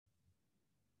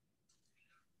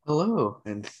Hello,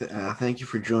 and thank you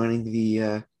for joining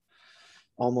the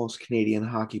Almost Canadian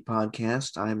Hockey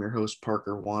Podcast. I'm your host,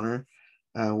 Parker Wanner.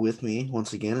 With me,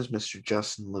 once again, is Mr.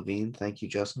 Justin Levine. Thank you,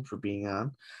 Justin, for being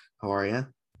on. How are you?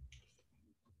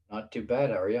 Not too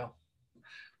bad, are you?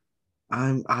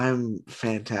 I'm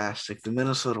fantastic. The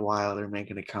Minnesota Wild are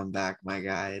making a comeback, my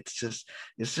guy. It's just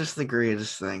the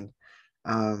greatest thing.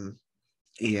 Um,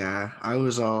 yeah, I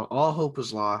was all hope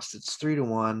was lost. It's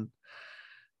 3-1,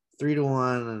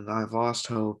 3-1, and I've lost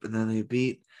hope. And then they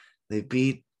beat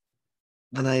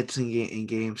the Knights in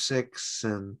game six,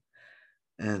 and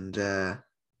yeah,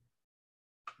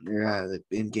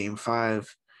 in game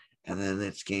five, and then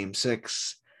it's game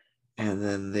six, and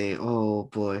then they, oh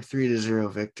boy,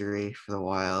 3-0 victory for the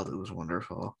Wild. It was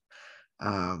wonderful.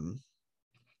 Um,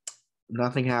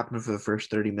 Nothing happened for the first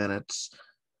 30 minutes,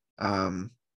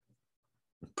 um,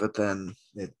 but then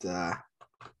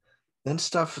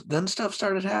stuff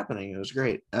started happening. It was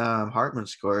great. Hartman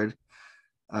scored,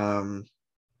 um,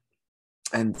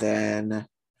 and then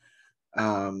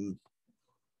um,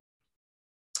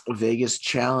 Vegas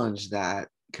challenged that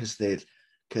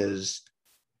because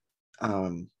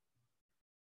um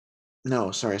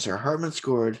no, sorry, Hartman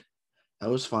scored. That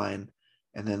was fine.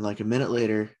 And then like a minute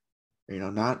later,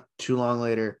 not too long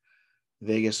later,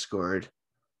 Vegas scored.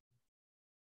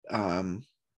 Um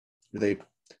they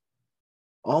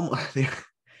almost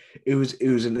it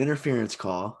was an interference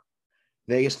call.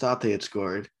 Vegas thought they had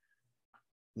scored.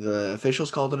 The officials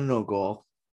called it a no goal.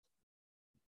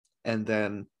 And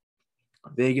then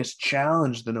Vegas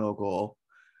challenged the no goal.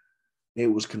 It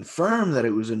was confirmed that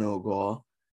it was a no goal.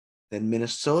 Then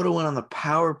Minnesota went on the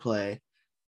power play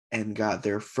and got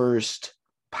their first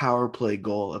power play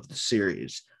goal of the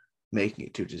series, making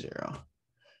it 2-0.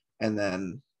 And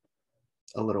then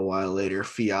a little while later,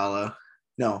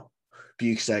 no,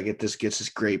 Bukestad gets this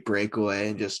great breakaway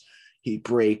and just he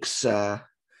breaks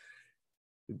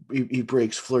he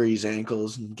breaks Fleury's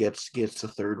ankles and gets the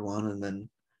third one, and then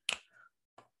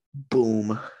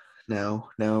boom, now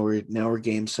we're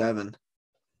game seven.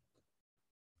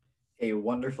 A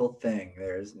wonderful thing.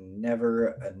 There's never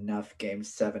enough Game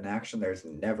 7 action. There's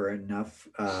never enough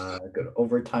good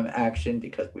overtime action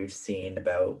because we've seen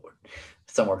about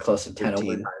somewhere close to 10 overtime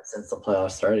 13. since the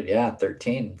playoffs started. Yeah,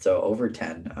 13. So over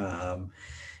 10.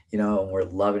 We're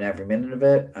loving every minute of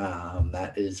it.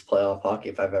 That is playoff hockey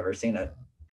if I've ever seen it.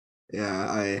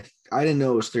 Yeah, I didn't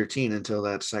know it was 13 until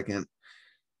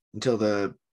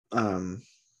um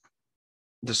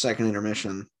the second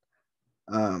intermission.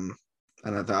 Um,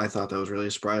 and I thought that was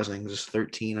really surprising. Just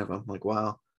 13 of them. Like,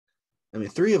 wow. I mean,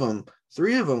 three of them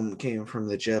came from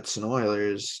the Jets and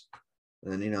Oilers,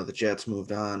 and then the Jets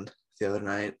moved on the other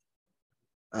night.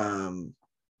 Um,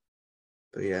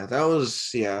 but yeah,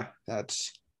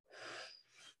 that's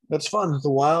fun.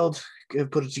 The Wild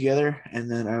put it together,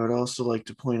 and then I would also like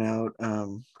to point out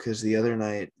because the other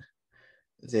night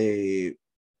they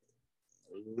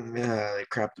they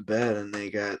crapped the bed and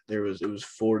it was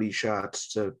 40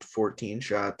 shots to 14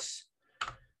 shots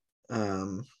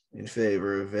in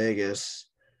favor of Vegas.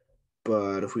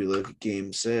 But if we look at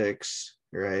game six,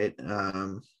 right?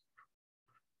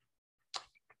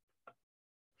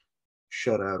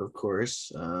 Shutout, of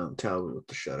course. Talbot with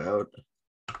the shutout.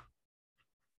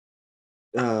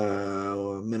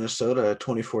 Minnesota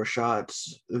 24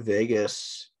 shots,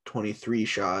 Vegas 23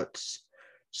 shots.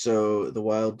 So the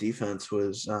Wild defense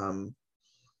was, they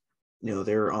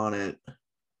were on it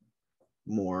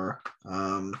more.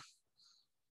 But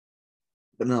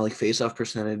not like face-off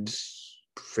percentage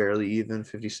fairly even,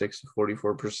 56 to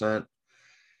 44%.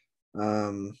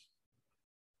 Um,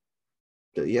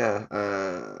 but yeah,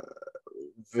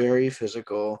 very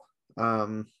physical.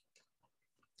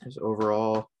 His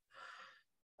overall,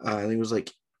 I think it was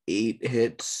like eight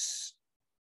hits,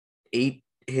 8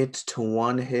 hits to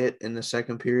 1 hit in the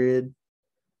second period,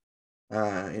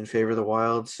 in favor of the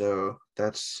Wild. So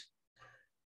that's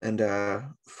and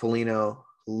Foligno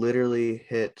literally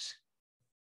hit.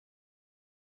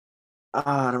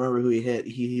 I don't remember who he hit.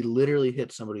 He literally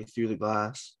hit somebody through the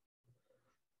glass.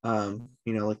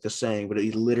 Like the saying, but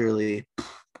he literally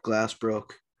glass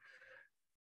broke.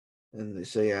 And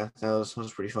so yeah, that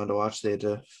was pretty fun to watch. They had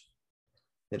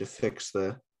to fix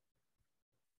the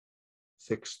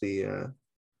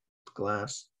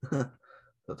glass. I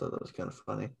thought that was kind of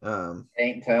funny. It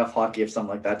ain't playoff hockey if something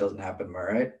like that doesn't happen, am I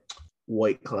right?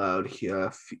 White Cloud.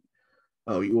 Oh,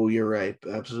 well, you're right.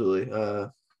 Absolutely.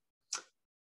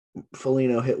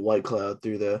 Foligno hit White Cloud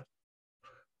through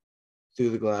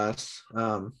the glass.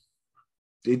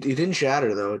 It didn't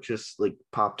shatter though. It just like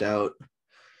popped out.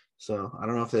 So I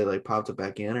don't know if they like popped it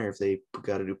back in or if they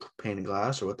got to do pane and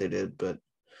glass or what they did, but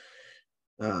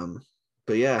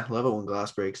But yeah, love it when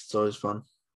glass breaks. It's always fun.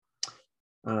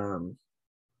 Um,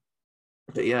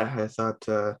 but yeah, I thought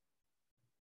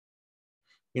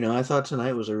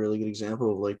tonight was a really good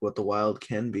example of like what the Wild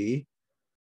can be.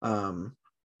 Um,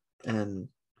 and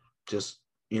just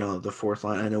the fourth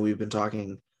line. I know we've been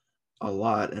talking a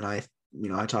lot, and I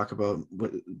talk about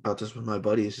this with my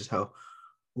buddies is how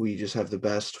we just have the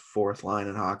best fourth line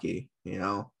in hockey.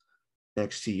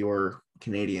 Next to your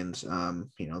Canadians. The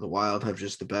Wild have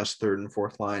just the best third and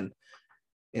fourth line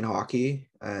in hockey,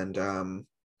 and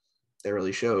they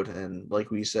really showed. And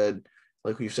like we've said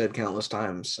countless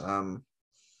times,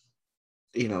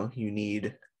 you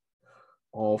need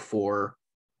all four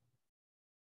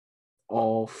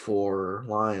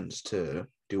lines to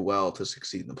do well to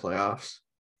succeed in the playoffs.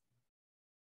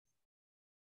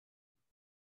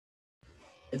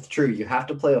 It's true. You have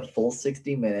to play a full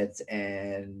 60 minutes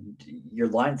and your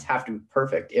lines have to be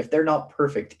perfect. If they're not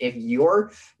perfect, if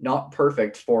you're not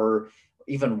perfect for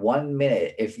even 1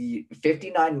 minute, if you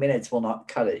 59 minutes will not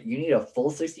cut it. You need a full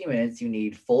 60 minutes. You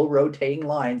need full rotating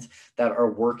lines that are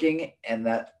working and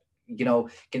that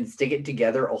can stick it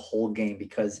together a whole game,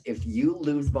 because if you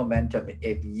lose momentum,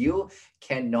 if you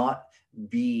cannot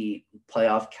be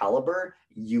playoff caliber,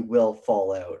 you will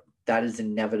fall out. That is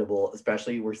inevitable,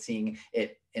 especially we're seeing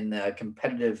it in the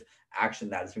competitive action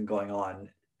that has been going on,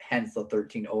 hence the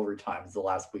 13 overtimes the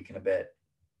last week and a bit.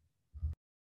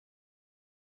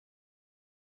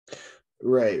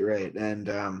 Right. And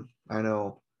I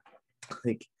know,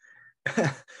 like,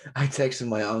 I texted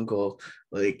my uncle,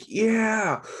 like,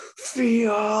 yeah,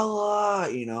 Fiala,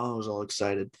 I was all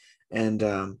excited. And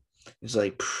he's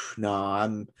like, no, I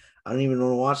don't even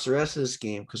want to watch the rest of this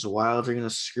game because the Wilds are gonna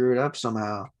screw it up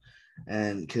somehow.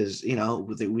 And because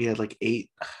we had like I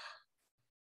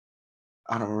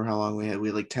don't remember how long we had. We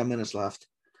had like 10 minutes left,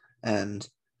 and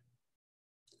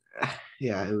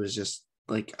yeah, it was just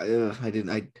like I didn't.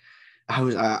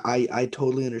 I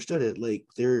totally understood it. Like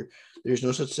there's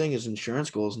no such thing as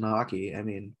insurance goals in hockey. I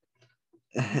mean,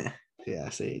 yeah,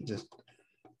 see, just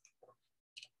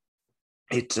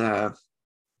it's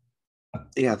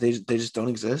yeah, they just don't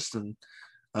exist. And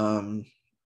um,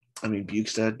 I mean,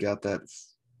 Bukestad got that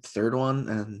third one,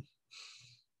 and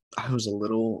I was a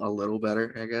little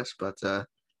better, I guess, but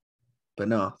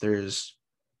no, there's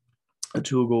a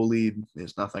 2-goal lead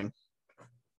is nothing.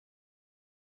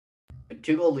 A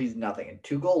 2 goal lead is nothing. A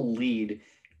 2 goal lead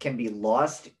can be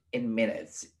lost in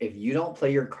minutes. If you don't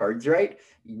play your cards right,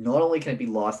 not only can it be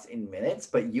lost in minutes,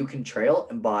 but you can trail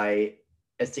and by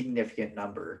a significant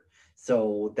number.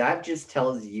 So that just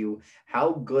tells you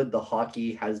how good the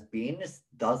hockey has been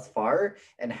thus far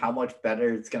and how much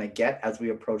better it's going to get as we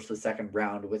approach the second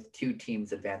round with two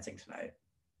teams advancing tonight.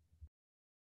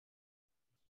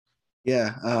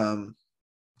 Yeah,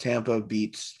 Tampa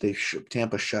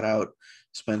shut out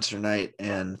Spencer Knight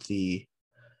and the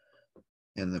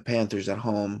Panthers at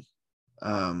home.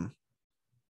 Um,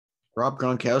 Rob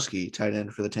Gronkowski, tight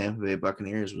end for the Tampa Bay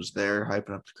Buccaneers, was there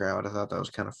hyping up the crowd. I thought that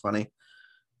was kind of funny.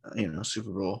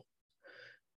 Super Bowl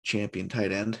champion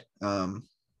tight end.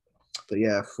 But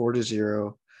yeah,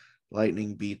 4-0,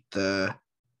 Lightning beat the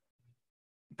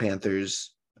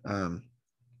Panthers.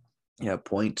 Yeah,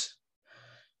 point.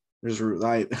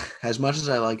 As much as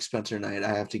I like Spencer Knight,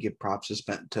 I have to give props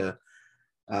to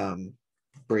um,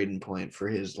 Braden Point for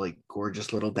his like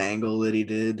gorgeous little dangle that he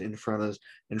did in front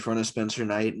of Spencer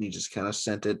Knight, and he just kind of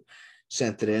sent it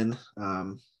in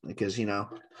because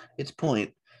it's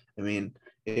Point. I mean,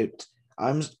 it.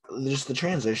 I'm just the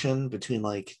transition between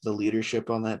like the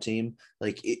leadership on that team.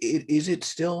 Like, is it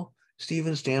still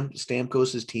Steven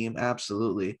Stamkos's team?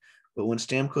 Absolutely, but when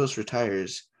Stamkos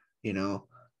retires, you know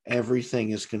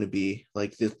everything is going to be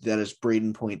like that is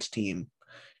Braden Point's team.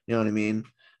 You know what I mean?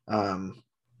 Um,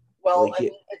 Well, like I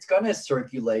it, mean, it's going to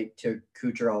circulate to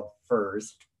Kucherov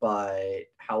first, but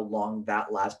how long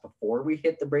that lasts before we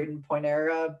hit the Braden Point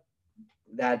era,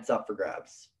 that's up for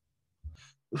grabs.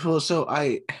 well, so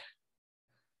I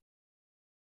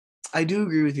do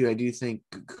agree with you. I do think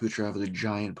Kucherov is a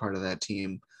giant part of that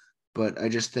team, but I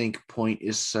just think Point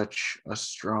is such a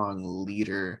strong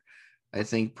leader. I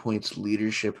think Point's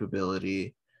leadership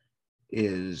ability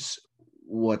is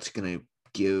what's going to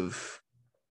give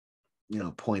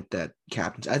Point that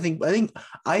captain. I think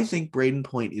Braden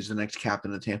Point is the next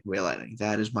captain of the Tampa Bay Lightning.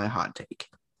 That is my hot take.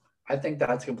 I think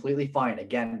that's completely fine,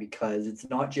 again, because it's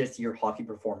not just your hockey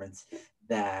performance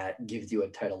that gives you a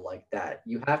title like that.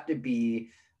 You have to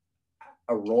be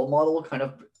a role model kind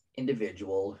of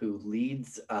individual who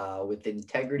leads with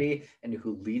integrity and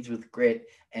who leads with grit.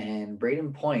 And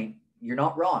Braden Point you're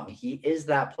not wrong. He is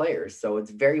that player. So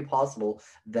it's very possible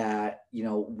that,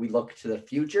 we look to the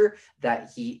future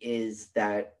that he is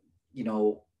that,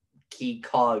 key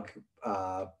cog,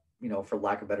 for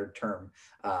lack of a better term,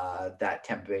 that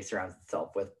Tampa Bay surrounds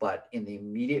itself with. But in the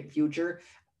immediate future,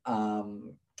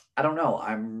 I don't know.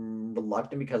 I'm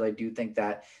reluctant because I do think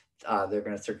that they're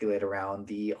going to circulate around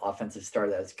the offensive star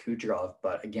that is Kucherov.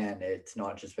 But again, it's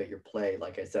not just about your play.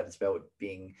 Like I said, it's about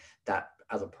being that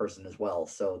as a person as well.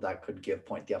 So that could give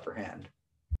Point the upper hand.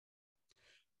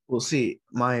 We'll see.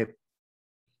 I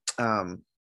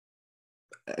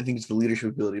think it's the leadership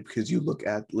ability, because you look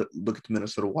at the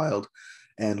Minnesota Wild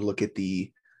and look at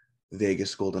the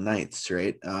Vegas Golden Knights,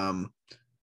 right?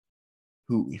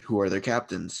 Who are their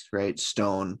captains, right?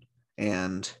 Stone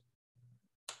and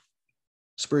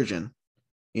Spurgeon,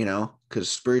 because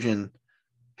Spurgeon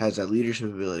has that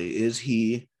leadership ability. Is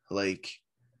he like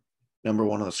number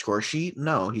one on the score sheet?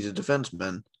 No, he's a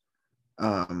defenseman.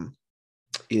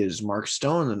 Is Mark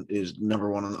Stone is number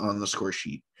one on the score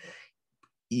sheet?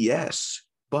 Yes,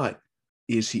 but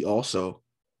is he also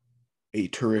a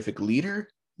terrific leader?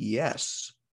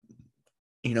 Yes.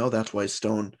 That's why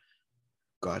Stone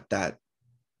got that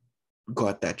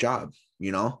job.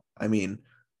 I mean,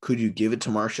 could you give it to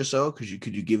Marchessault? Could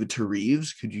you give it to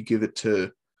Reeves? Could you give it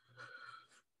to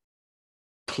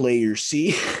player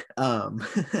C?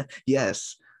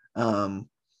 Yes. But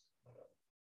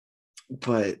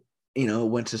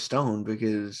went to Stone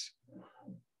because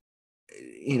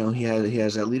he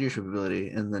has that leadership ability.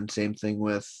 And then same thing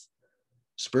with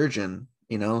Spurgeon.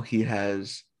 He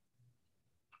has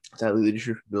that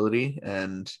leadership ability.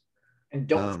 And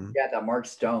don't forget that Mark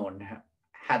Stone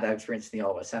had that experience in the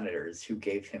Ottawa Senators, who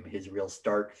gave him his real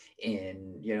start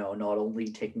in, not only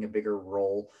taking a bigger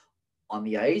role on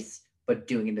the ice, but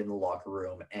doing it in the locker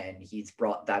room. And he's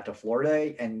brought that to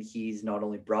Florida, and he's not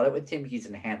only brought it with him, he's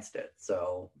enhanced it.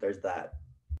 So there's that.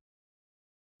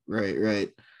 Right.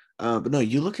 But no,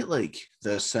 you look at like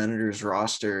the Senators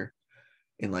roster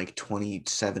in like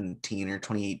 2017 or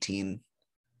 2018.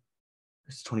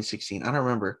 It's 2016. I don't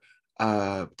remember.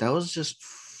 That was just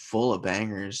full of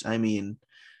bangers. I mean,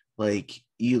 like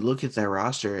you look at that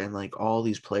roster and like all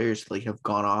these players like have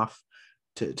gone off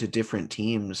to different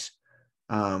teams.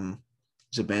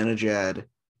 Zibanejad,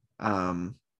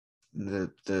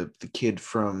 the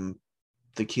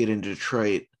kid in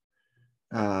Detroit,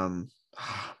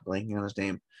 blanking on his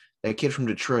name. That kid from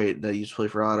Detroit that used to play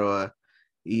for Ottawa,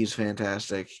 he's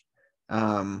fantastic.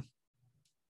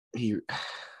 He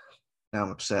Now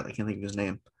I'm upset. I can't think of his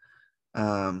name.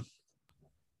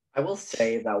 I will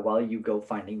say that while you go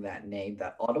finding that name,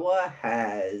 that Ottawa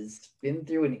has been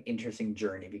through an interesting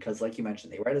journey because, like you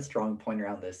mentioned, they were at a strong point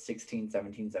around the 16,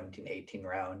 17, 17, 18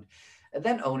 round. And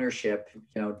then ownership,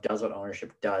 does what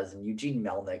ownership does. And Eugene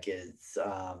Melnick is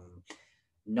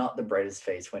not the brightest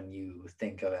face when you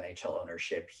think of NHL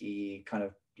ownership. He kind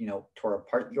of, tore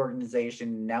apart the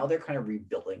organization. Now they're kind of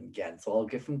rebuilding again. So I'll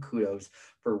give him kudos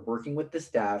for working with the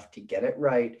staff to get it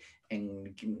right, and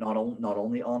not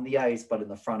only on the ice, but in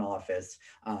the front office.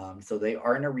 So they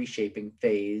are in a reshaping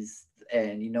phase.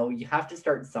 And you have to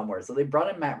start somewhere. So they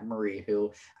brought in Matt Murray,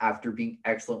 who, after being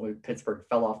excellent with Pittsburgh,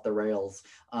 fell off the rails.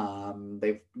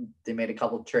 They made a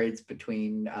couple of trades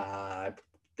between I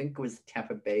think it was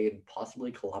Tampa Bay and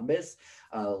possibly Columbus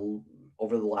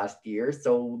over the last year.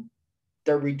 So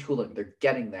they're retooling. They're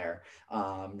getting there.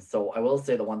 So I will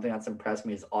say the one thing that's impressed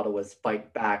me is Ottawa's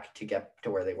fight back to get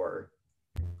to where they were.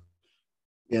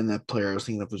 And that player I was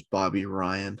thinking of was Bobby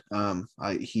Ryan.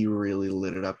 He really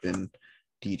lit it up in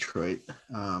Detroit.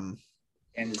 And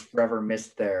is forever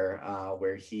missed there,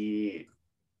 where he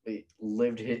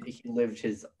lived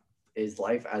his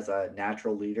life as a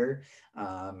natural leader,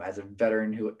 as a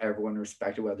veteran who everyone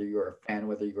respected, whether you were a fan,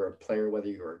 whether you were a player, whether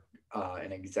you were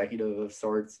an executive of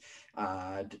sorts.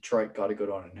 Detroit got a good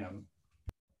one on him.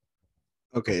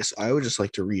 Okay, so I would just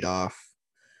like to read off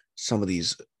some of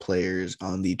these players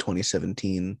on the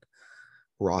 2017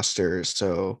 roster.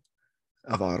 So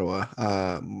of Ottawa,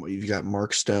 you've got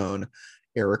Mark Stone,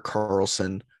 Eric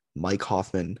Carlson, Mike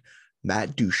Hoffman,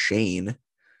 Matt Duchene,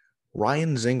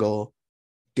 Ryan Zingle,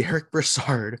 Derek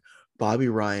Brassard, Bobby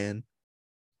Ryan,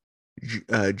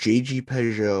 JG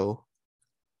Peugeot,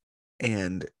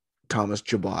 and Thomas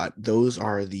Jabot. Those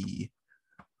are the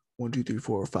 1, 2, 3,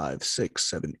 4, 5, 6,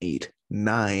 7, 8,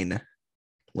 9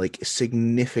 like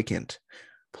significant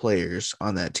players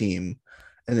on that team.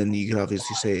 And then you can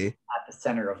obviously say at the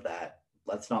center of that,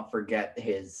 let's not forget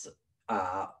his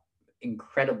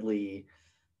incredibly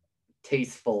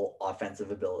tasteful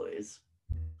offensive abilities.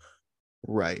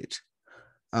 right.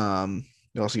 You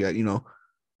also got,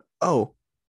 oh,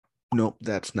 Nope,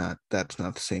 that's not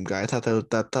the same guy. I thought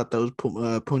that was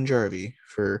Punjabi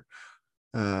for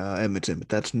Edmonton, but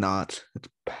that's not. It's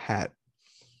Pat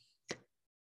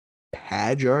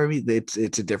Jarvie. It's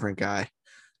a different guy.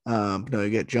 No, you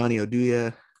get Johnny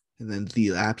Oduya, and then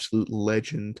the absolute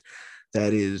legend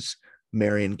that is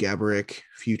Marian Gaborik,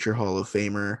 future Hall of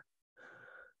Famer,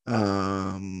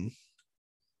 and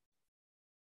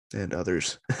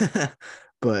others.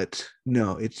 But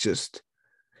no, it's just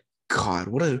God.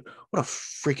 What a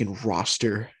freaking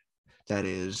roster that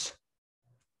is.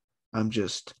 I'm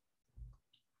just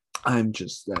I'm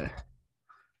just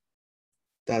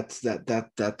that's a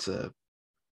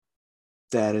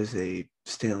that is a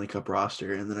Stanley Cup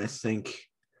roster, and then I think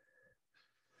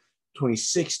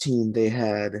 2016 they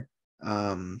had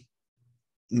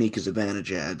Mika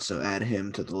Zibanejad, so add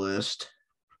him to the list.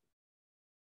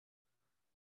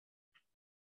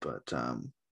 But no,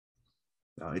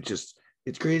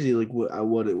 it's crazy like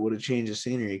what a change of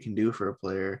scenery can do for a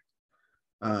player.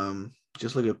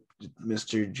 Just look at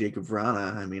Mr. Jacob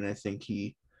Vrana. I mean, I think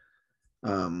he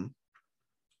um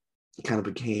kind of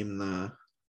became the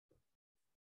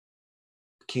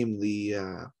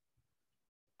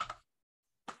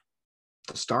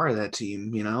star of that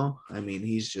team, you know? I mean,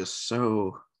 he's just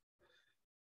so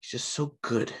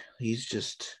good. He's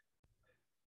just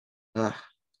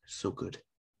so good.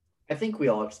 I think we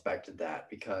all expected that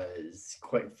because,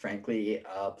 quite frankly,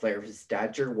 a player of his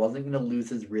stature wasn't going to lose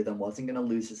his rhythm, wasn't going to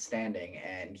lose his standing,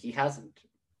 and he hasn't.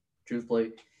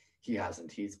 Truthfully, he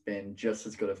hasn't. He's been just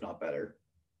as good, if not better.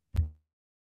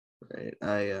 Right.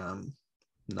 I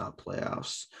not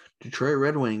playoffs. Detroit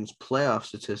Red Wings playoff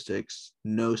statistics,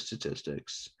 no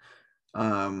statistics.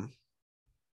 Um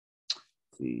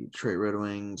the Detroit Red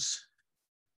Wings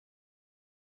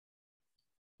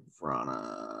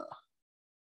Vrana.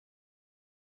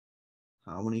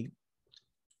 How many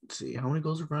let's see, how many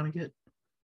goals did Vrana get?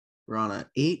 Vrana,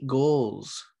 8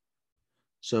 goals.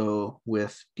 So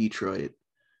with Detroit.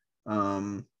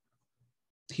 Um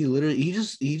he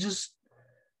just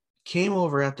came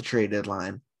over at the trade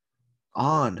deadline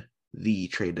on the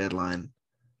trade deadline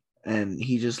and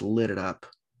he just lit it up.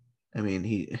 I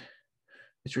mean,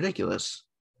 it's ridiculous.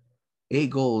 8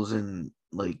 goals in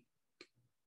like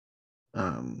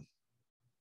um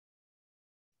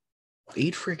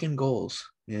 8 freaking goals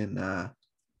in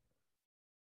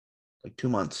like 2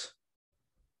 months.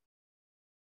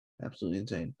 Absolutely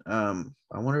insane. I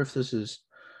wonder if this is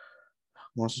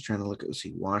I'm also trying to look at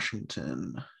see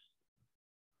Washington.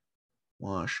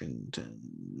 Um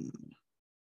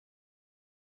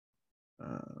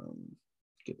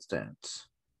get stats.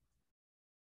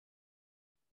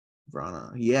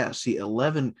 Vrana. Yeah, see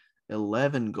 11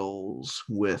 goals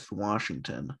with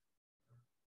Washington.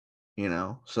 You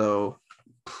know, so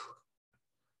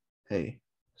hey,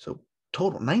 so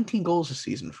total 19 goals this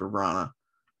season for Vrana.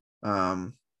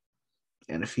 Um,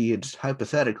 and if he had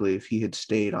hypothetically, if he had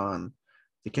stayed on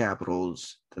the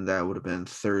Capitals, then that would have been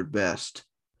third best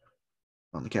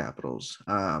on the Capitals.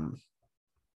 No,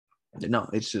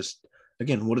 it's just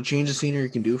again, what a change of scenery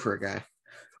can do for a guy.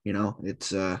 You know,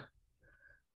 it's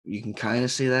you can kind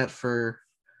of say that for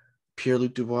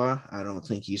Pierre-Luc Dubois. I don't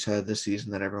think he's had this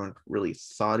season that everyone really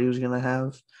thought he was going to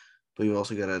have, but you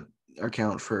also got to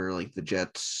account for like the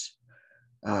Jets,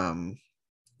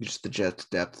 just the Jets'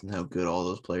 depth and how good all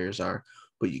those players are.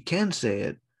 But you can say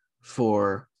it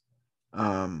for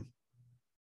Sam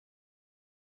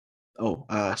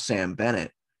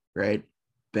Bennett, right?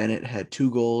 Bennett had 2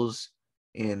 goals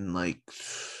in like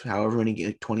however many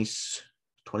like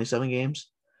 27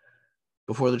 games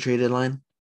before the trade deadline.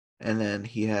 And then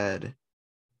he had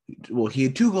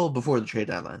 2 goals before the trade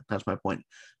deadline. That's my point.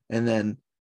 And then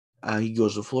he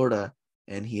goes to Florida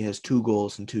and he has 2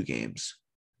 goals in 2 games.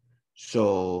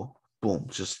 So boom,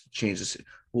 just changes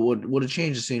what a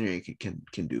change of scenery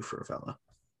can do for a fella.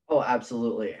 Oh,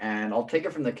 absolutely. And I'll take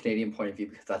it from the Canadian point of view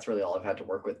because that's really all I've had to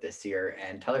work with this year.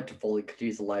 And Tyler Toffoli could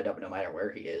use a light up no matter where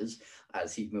he is,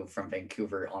 as he moved from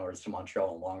Vancouver onwards to Montreal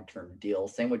on a long-term deal.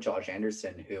 Same with Josh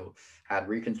Anderson, who had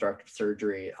reconstructive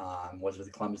surgery, was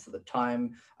with Columbus at the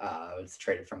time, was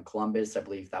traded from Columbus. I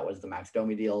believe that was the Max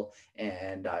Domi deal.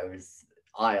 And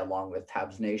along with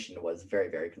Habs Nation, was very,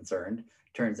 very concerned.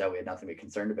 Turns out we had nothing to be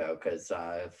concerned about because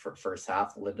for first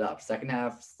half lit up. Second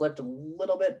half slipped a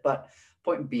little bit, but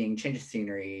point being, change of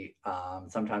scenery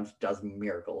sometimes does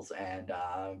miracles, and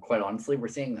quite honestly, we're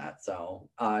seeing that. So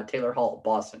Taylor Hall,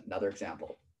 Boston, another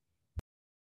example.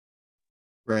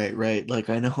 Right. Like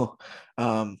I know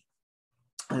I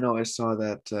saw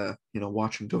that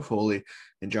watching Toffoli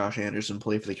and Josh Anderson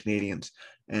play for the Canadians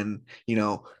and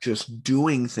just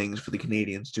doing things for the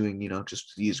Canadians, doing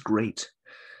just these great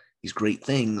these great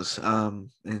things. And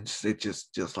it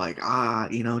just like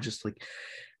just like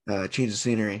change the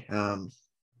scenery.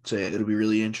 So yeah, it'll be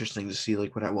really interesting to see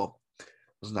like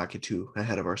let's not get too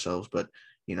ahead of ourselves, but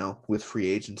with free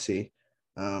agency,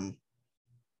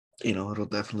 it'll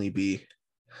definitely be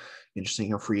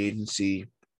interesting how free agency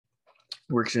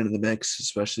works into the mix,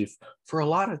 especially for a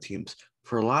lot of teams.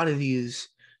 For a lot of these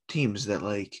teams that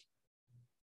like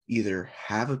either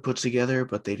have it put together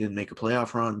but they didn't make a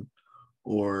playoff run,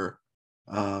 or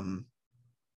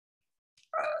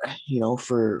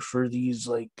for these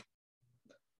like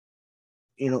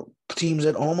teams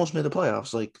that almost made the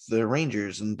playoffs, like the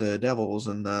Rangers and the Devils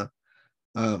and the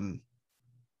um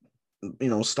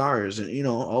Stars, and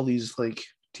all these like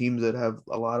teams that have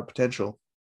a lot of potential.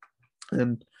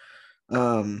 And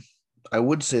I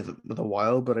would say the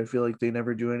Wild, but I feel like they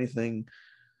never do anything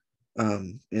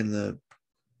in the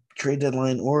trade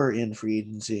deadline or in free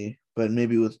agency. But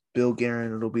maybe with Bill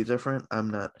Guerin it'll be different. I'm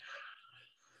not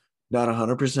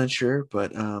 100% sure,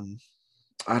 but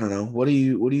I don't know. What are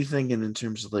you thinking in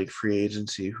terms of like free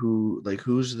agency?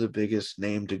 Who's the biggest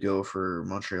name to go for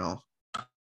Montreal?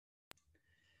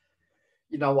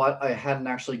 You know what? I hadn't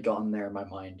actually gotten there in my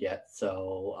mind yet,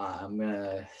 so I'm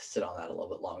gonna sit on that a little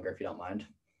bit longer if you don't mind.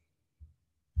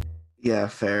 Yeah,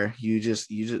 fair. You just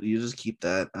keep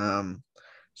that.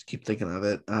 Just keep thinking of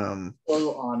it.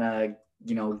 Still on a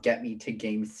get me to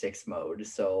game six mode.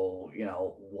 So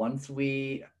once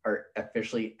we are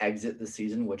officially exit the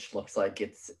season, which looks like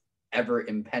it's ever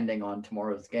impending on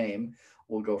tomorrow's game,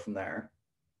 we'll go from there.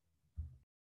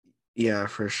 Yeah,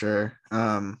 for sure.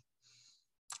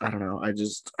 I don't know. I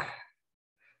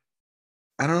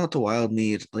don't know what the Wild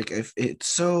need. Like, if it's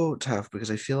so tough because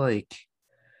I feel like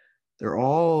they're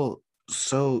all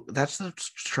so. That's the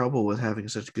trouble with having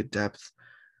such good depth.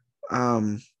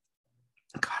 Um,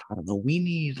 God, I don't know. We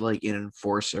need like an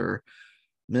enforcer.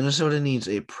 Minnesota needs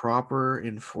a proper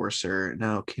enforcer.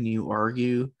 Now, can you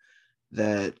argue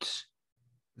that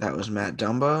that was Matt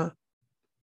Dumba?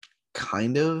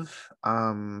 Kind of.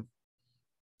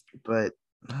 But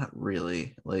not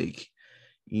really. Like,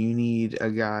 you need a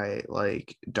guy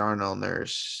like Darnell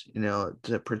Nurse,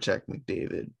 to protect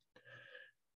McDavid.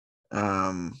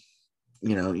 Um,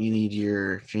 you need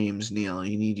your James Neal.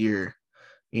 You need your,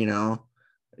 you know,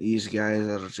 these guys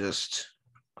that'll just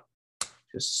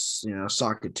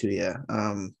sock it to you.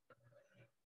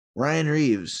 Ryan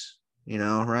Reeves.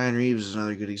 Ryan Reeves is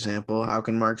another good example. How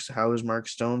is Mark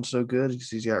Stone so good? Because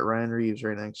he's got Ryan Reeves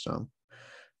right next to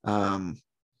him.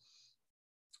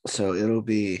 So it'll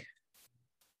be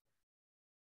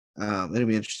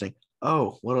interesting.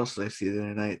 Oh, what else did I see the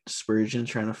other night? Spurgeon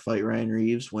trying to fight Ryan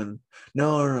Reeves when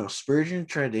no. Spurgeon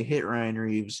tried to hit Ryan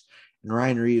Reeves, and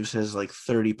Ryan Reeves has like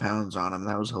 30 pounds on him.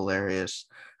 That was hilarious.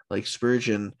 Like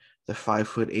Spurgeon, the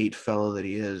 5'8" fellow that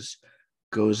he is,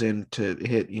 goes in to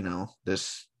hit,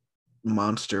 this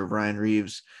monster of Ryan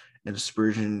Reeves, and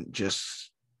Spurgeon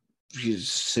just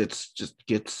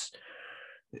gets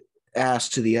ass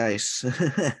to the ice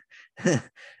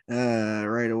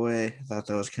right away. I thought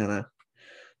that's kind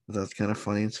of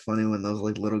funny. It's funny when those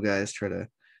like little guys try to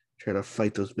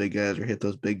fight those big guys or hit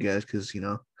those big guys because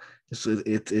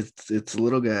it's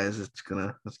little guys. It's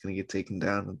gonna get taken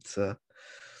down.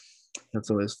 That's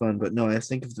always fun. But no, I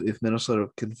think if Minnesota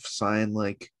can sign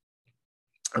like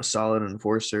a solid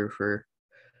enforcer for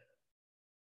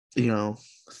you know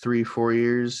 3-4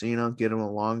 years, get him a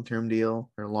long-term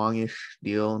deal or longish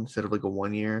deal instead of like a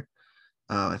 1 year.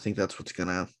 I think that's what's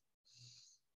gonna.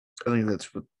 I think that's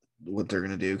what they're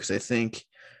gonna do because I think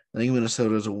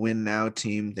Minnesota is a win now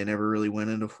team. They never really went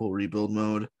into full rebuild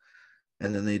mode,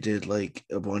 and then they did like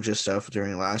a bunch of stuff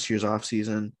during last year's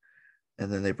offseason.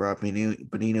 And then they brought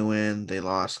Bonino in. They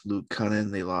lost Luke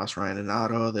Cunnin. They lost Ryan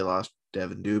Donato. They lost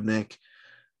Devin Dubnik.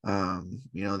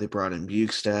 They brought in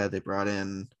Bukestad. They brought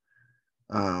in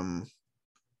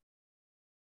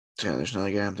there's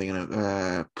another guy I'm thinking of.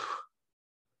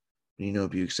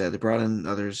 Bukestad. They brought in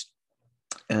others,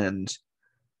 and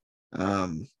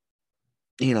um,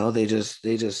 they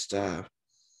just are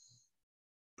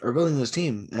building this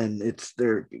team, and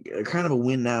they're kind of a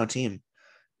win now team.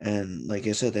 And like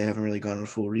I said, they haven't really gone to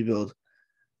full rebuild.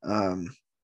 Um,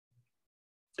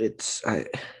 it's I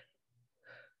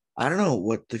don't know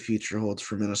what the future holds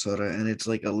for Minnesota, and it's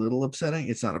like a little upsetting.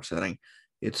 It's not upsetting.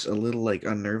 It's a little like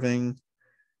unnerving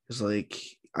because like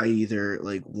I either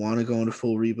like want to go into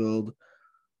full rebuild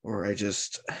or I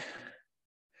just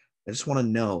want to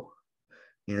know.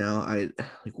 I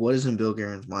like what is in Bill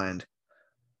Guerin's mind.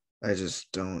 I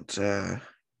just don't. I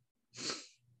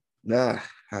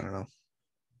don't know.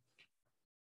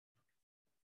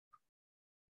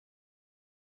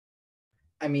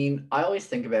 I mean, I always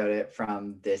think about it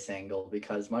from this angle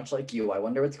because, much like you, I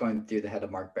wonder what's going through the head of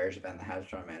Mark Bergevin, the Habs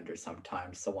general manager.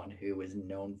 Sometimes someone who is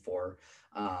known for,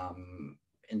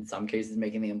 in some cases,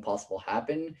 making the impossible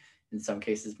happen. In some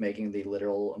cases, making the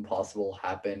literal impossible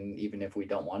happen, even if we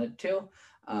don't want it to.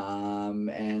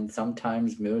 And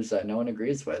sometimes moves that no one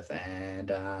agrees with.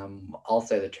 And I'll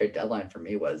say the trade deadline for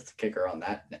me was the kicker on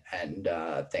that, and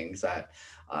things that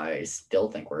I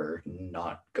still think we're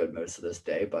not good moves to this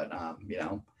day, but I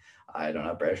don't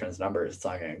have Bergevin's numbers. It's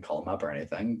not going to call him up or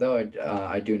anything, though.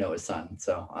 I do know his son,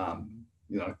 so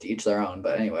to each their own.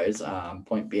 But anyways,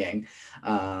 point being,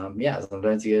 yeah,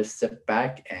 sometimes you just sit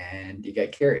back and you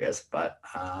get curious, but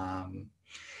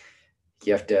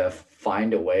you have to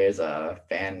find a way as a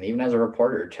fan, even as a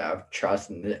reporter, to have trust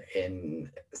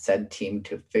in said team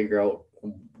to figure out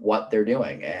what they're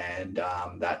doing, and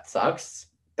that sucks.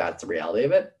 That's the reality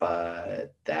of it,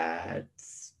 but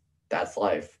that's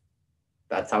life.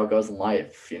 That's how it goes in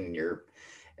life, in your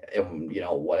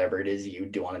whatever it is you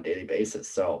do on a daily basis.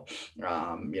 So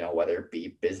whether it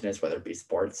be business, whether it be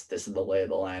sports, this is the lay of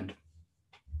the land.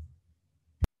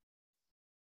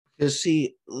 Because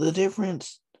see,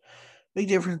 the big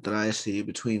difference that I see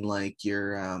between like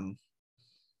your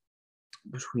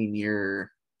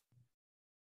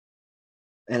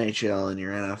NHL and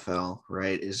your NFL,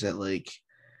 right, is that like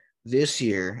this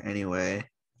year anyway,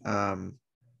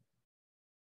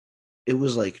 it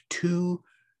was like two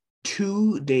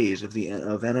days of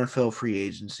NFL free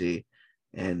agency,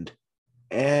 and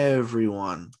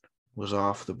everyone was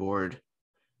off the board.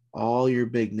 All your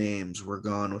big names were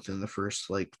gone within the first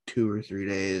like 2 or 3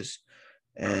 days,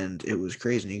 and it was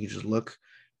crazy. And you could just look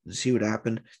and see what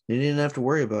happened. You didn't have to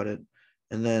worry about it.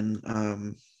 And then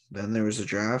there was a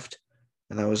draft,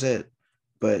 and that was it.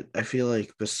 But I feel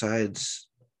like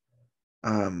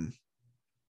um,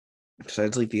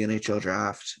 besides like the NHL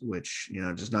draft, which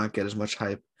does not get as much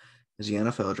hype as the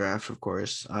NFL draft, of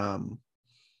course.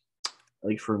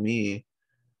 Like for me,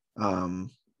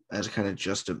 as kind of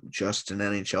just an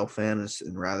NHL fan,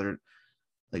 and rather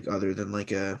like other than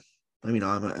like I'm an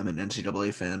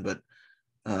NCAA fan, but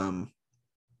um,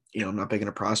 I'm not big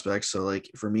into prospects. So like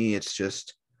for me, it's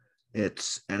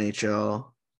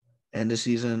NHL end of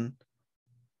season,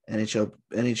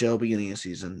 NHL beginning of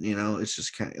season. It's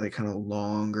just kind of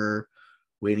longer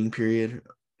waiting period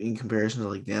in comparison to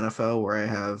like the NFL, where I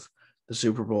have the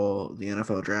Super Bowl, the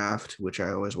NFL draft, which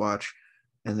I always watch,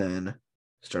 and then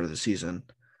start of the season.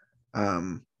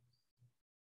 Um,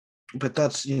 but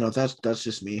that's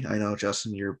just me. I know,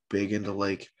 Justin, you're big into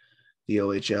like the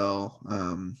OHL,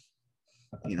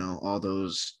 all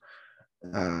those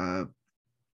uh,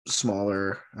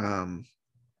 smaller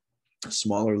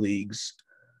smaller leagues.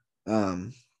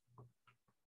 Um,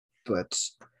 but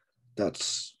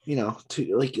that's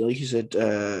to like you said,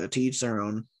 to each their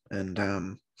own.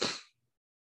 And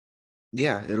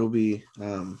yeah, it'll be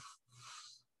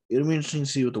interesting to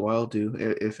see what the Wild do,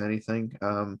 if anything.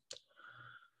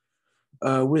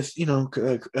 With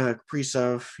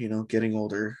Kaprizov, getting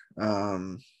older,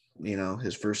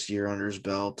 his first year under his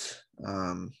belt.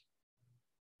 I'm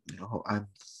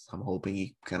hoping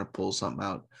he kind of pulls something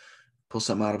out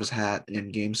of his hat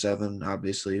in Game 7,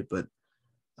 obviously. But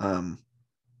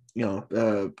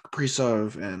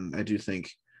Kaprizov, and I do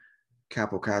think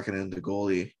Capo Kakinen,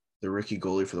 the rookie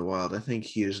goalie for the Wild, I think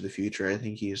he is the future. I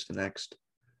think he is the next.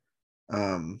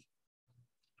 I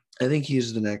think he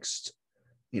is the next.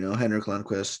 Henrik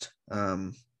Lundqvist.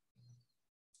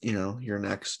 Your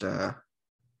next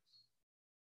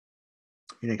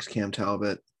Cam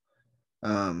Talbot.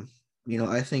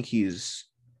 I think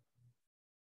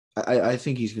I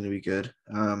think he's going to be good.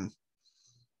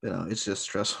 It's just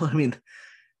stressful. I mean,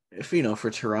 if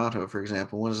for Toronto, for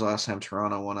example, when was the last time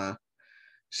Toronto won a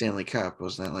Stanley Cup?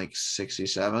 Was that like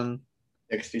 67?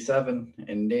 67,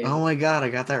 indeed. Oh my God, I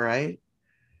got that right.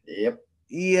 Yep.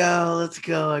 Yeah, let's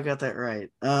go. I got that right.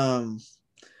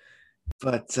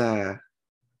 But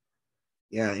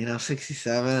yeah,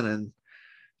 67,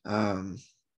 and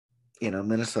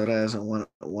Minnesota hasn't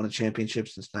won a championship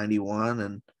since '91,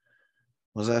 and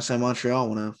was that time Montreal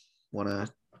won a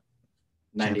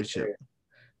championship?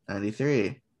 93.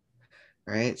 '93,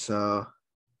 right? So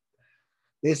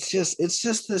it's just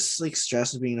this like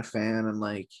stress of being a fan, and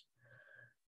like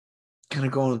kind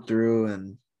of going through,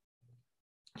 and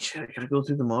shit, I gotta go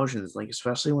through the motions, like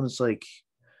especially when it's like,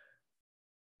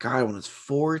 God, when it's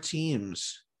four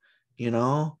teams, you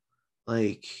know,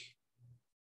 like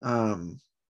um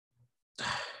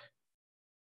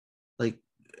like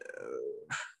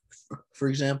for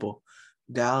example,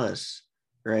 Dallas,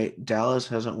 right? Dallas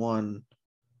hasn't won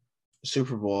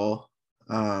Super Bowl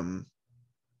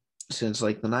since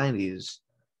like the '90s.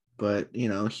 But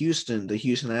Houston, the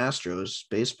Houston Astros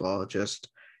baseball just,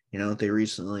 they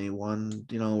recently won,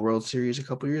 World Series a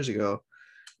couple years ago.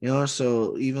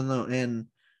 So even though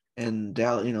and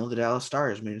Dallas, the Dallas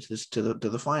Stars made it to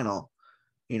the final.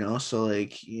 So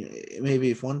like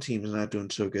maybe if one team is not doing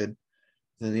so good,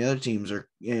 then the other teams are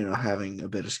having a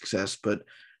bit of success. But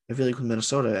I feel like with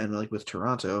Minnesota and like with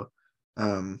Toronto,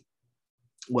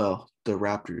 well, the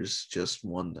Raptors just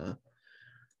won the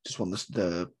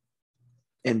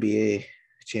NBA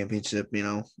championship,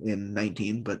 in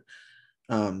 19. But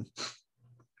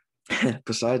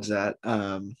besides that,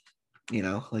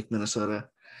 like Minnesota,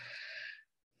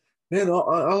 and a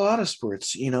lot of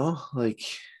sports, like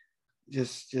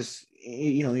just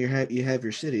you have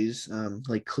your cities,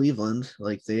 like Cleveland,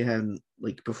 like they hadn't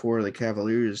like before the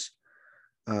Cavaliers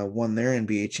won their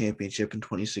NBA championship in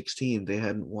 2016, they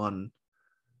hadn't won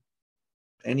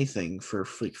anything for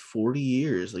like 40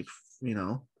 years, like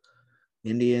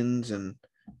Indians and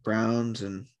Browns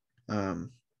and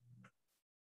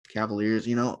Cavaliers,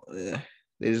 they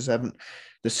just haven't.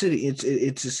 The city,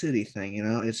 it's a city thing,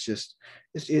 it's just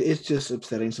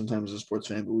upsetting sometimes as a sports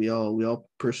fan, but we all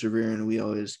persevere, and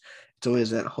it's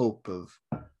always that hope,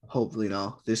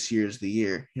 this year's the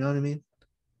year. You know what I mean?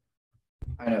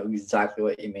 I know exactly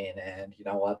what you mean, and you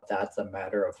know what? That's a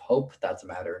matter of hope. That's a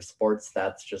matter of sports.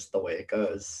 That's just the way it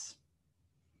goes.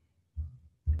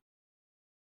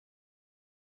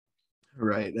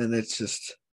 Right, and it's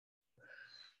just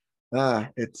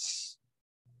it's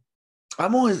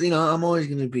I'm always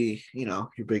going to be, your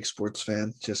big sports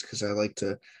fan just because I like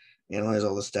to analyze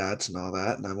all the stats and all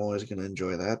that. And I'm always going to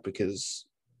enjoy that because,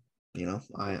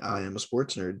 I am a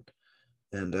sports nerd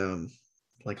and,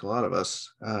 like a lot of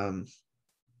us.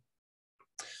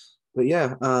 But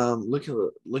yeah,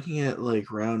 looking at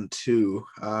like round two,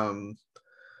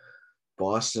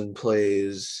 Boston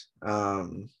plays,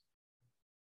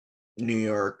 New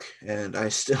York, and I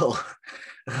still,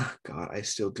 God, I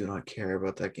still do not care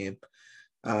about that game.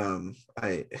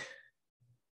 I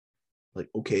like,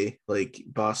 okay, like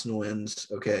Boston wins,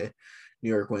 okay, New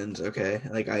York wins, okay.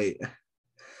 Like I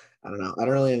don't know. I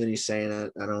don't really have any say in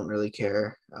it. I don't really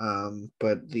care.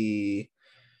 But the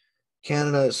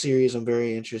Canada series I'm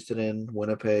very interested in,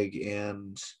 Winnipeg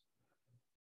and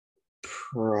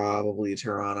probably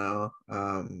Toronto.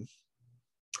 I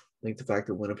think the fact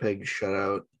that Winnipeg shut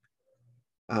out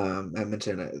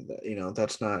Edmonton,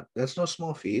 that's no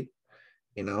small feat,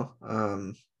 you know.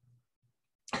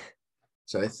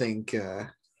 So I think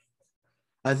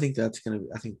that's gonna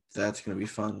be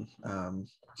fun.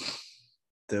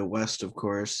 The West, of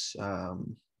course,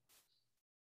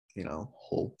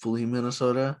 hopefully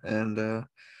Minnesota and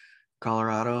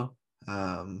Colorado.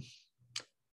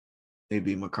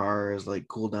 Maybe Makar is like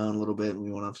cool down a little bit, and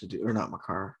we won't have to do, or not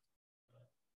Makar,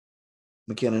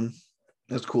 McKinnon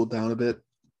has cooled down a bit.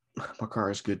 Makar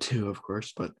is good too, of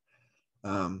course, but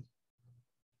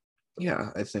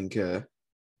yeah, I think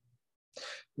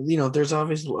there's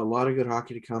obviously a lot of good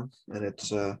hockey to come, and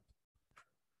it'll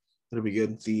be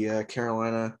good. The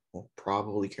Carolina, well,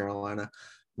 probably Carolina.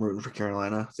 I'm rooting for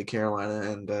Carolina. The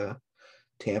Carolina and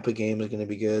Tampa game is going to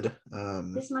be good.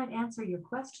 This might answer your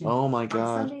question. Oh my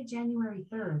God! On Sunday, January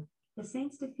 3rd, the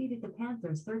Saints defeated the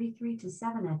Panthers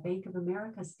 33-7 at Bank of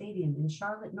America Stadium in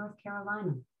Charlotte, North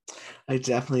Carolina. I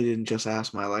definitely didn't just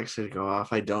ask my Alexa to go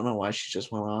off. I don't know why she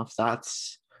just went off. That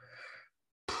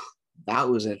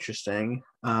was interesting.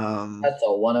 That's a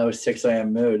 1:06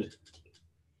 a.m. mood.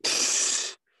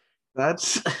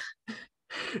 That's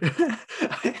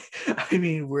I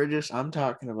mean, I'm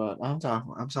talking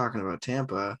about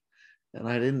Tampa, and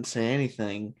I didn't say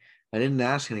anything. I didn't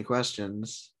ask any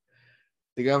questions.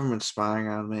 The government's spying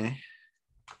on me.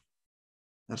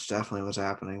 That's definitely what's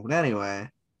happening. But anyway,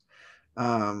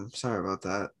 sorry about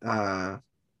that.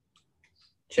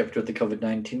 Chipped with the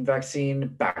COVID-19 vaccine,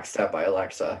 backstabbed by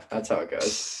Alexa. That's how it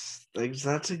goes.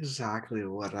 That's exactly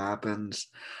what happens.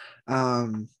 Yeah,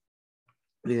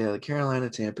 the Carolina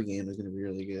Tampa game is going to be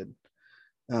really good.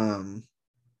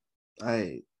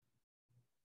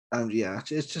 Yeah,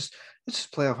 it's just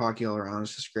playoff hockey all around.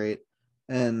 It's just great,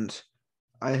 and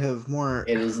I have more.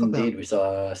 It is indeed. We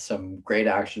saw some great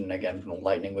action again from the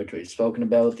Lightning, which we've spoken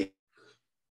about.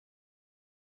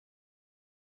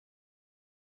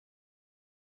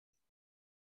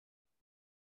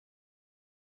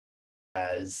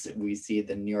 As we see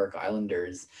the New York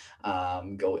Islanders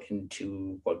go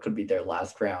into what could be their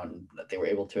last round, that they were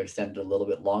able to extend it a little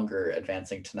bit longer,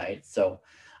 advancing tonight. So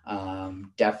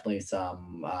definitely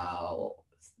some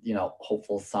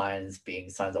hopeful signs, being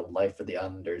signs of life for the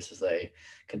Islanders as they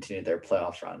continue their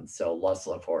playoff run. So lots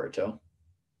to look forward to.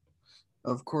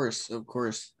 Of course.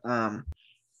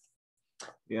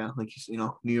 Yeah, like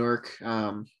New York,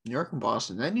 New York and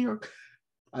Boston. That New York,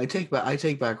 I take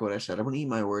back what I said. I'm gonna eat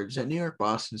my words. That New York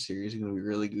Boston series is gonna be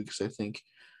really good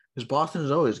because Boston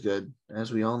is always good,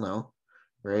 as we all know,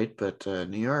 right? But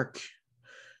New York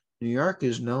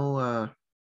is no,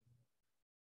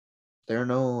 they're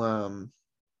no.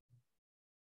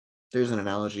 There's an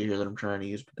analogy here that I'm trying to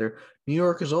use, but New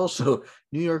York is also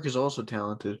New York is also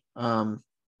talented. But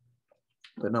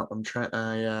no,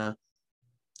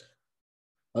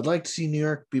 I'd like to see New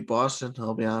York beat Boston.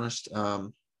 I'll be honest.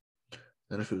 Then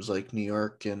if it was like New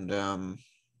York and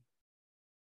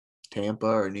Tampa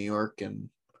or New York and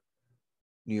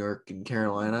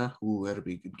Carolina, ooh, that'd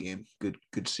be a good game.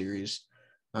 Good series.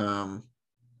 Um,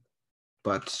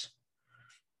 but,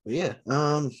 but yeah,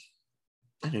 I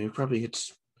know probably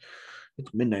it's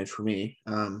midnight for me.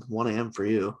 1 a.m. for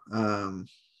you.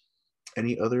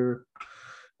 Any other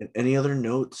any other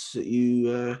notes that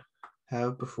you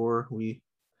have before we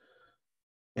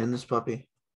end this puppy?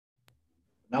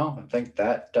 No, I think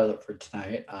that does it for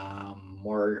tonight.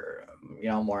 More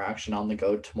action on the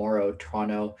go tomorrow.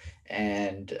 Toronto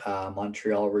and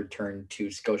Montreal return to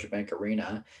Scotiabank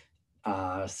Arena.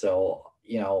 So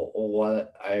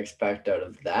what I expect out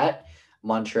of that.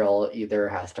 Montreal either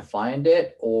has to find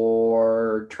it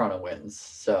or Toronto wins.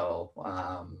 So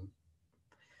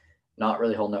not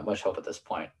really holding out much hope at this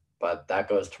point. But that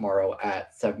goes tomorrow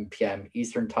at 7 p.m.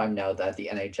 Eastern time. Now that the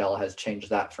NHL has changed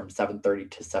that from 7:30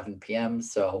 to 7 p.m.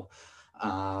 So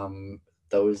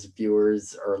those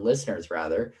viewers or listeners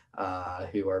rather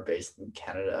who are based in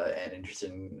Canada and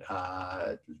interested in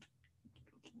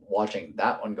watching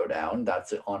that one go down,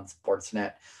 that's on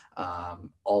Sportsnet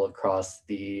all across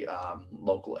the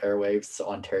local airwaves,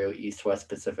 Ontario East, West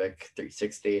Pacific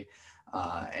 360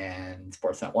 and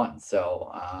Sportsnet 1.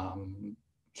 So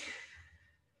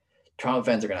Toronto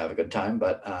fans are going to have a good time,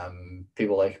 but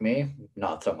people like me,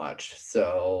 not so much.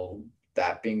 So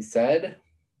that being said,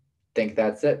 think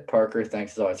that's it. Parker,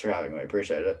 thanks as always for having me. I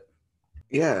appreciate it.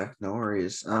 Yeah, no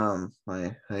worries. I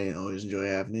always enjoy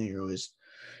having you. You're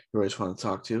always fun to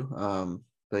talk to.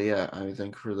 But yeah, I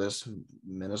think for this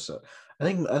Minnesota, I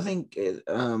think you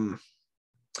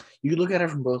could look at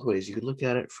it from both ways. You could look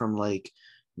at it from like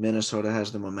Minnesota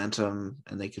has the momentum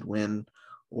and they could win,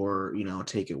 or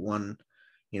take it one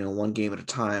game at a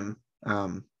time,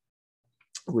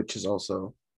 which is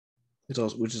also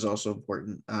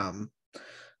important.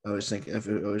 I always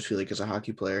feel like as a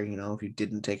hockey player, if you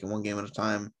didn't take it one game at a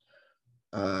time,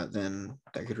 then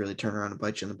that could really turn around and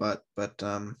bite you in the butt. But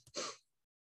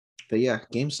yeah,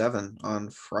 Game 7 on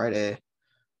Friday.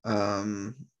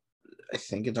 Um, I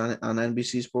think it's on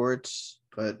NBC Sports,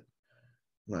 but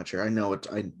I'm not sure. I know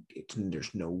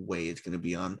there's no way it's going to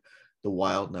be on the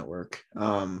Wild Network.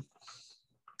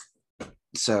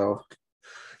 So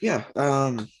yeah,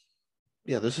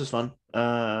 yeah, this is fun.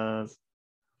 Yeah,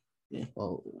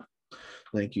 well,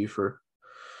 thank you for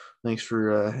thanks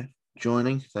for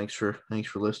joining. Thanks for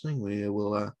listening. We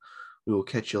will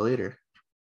catch you later.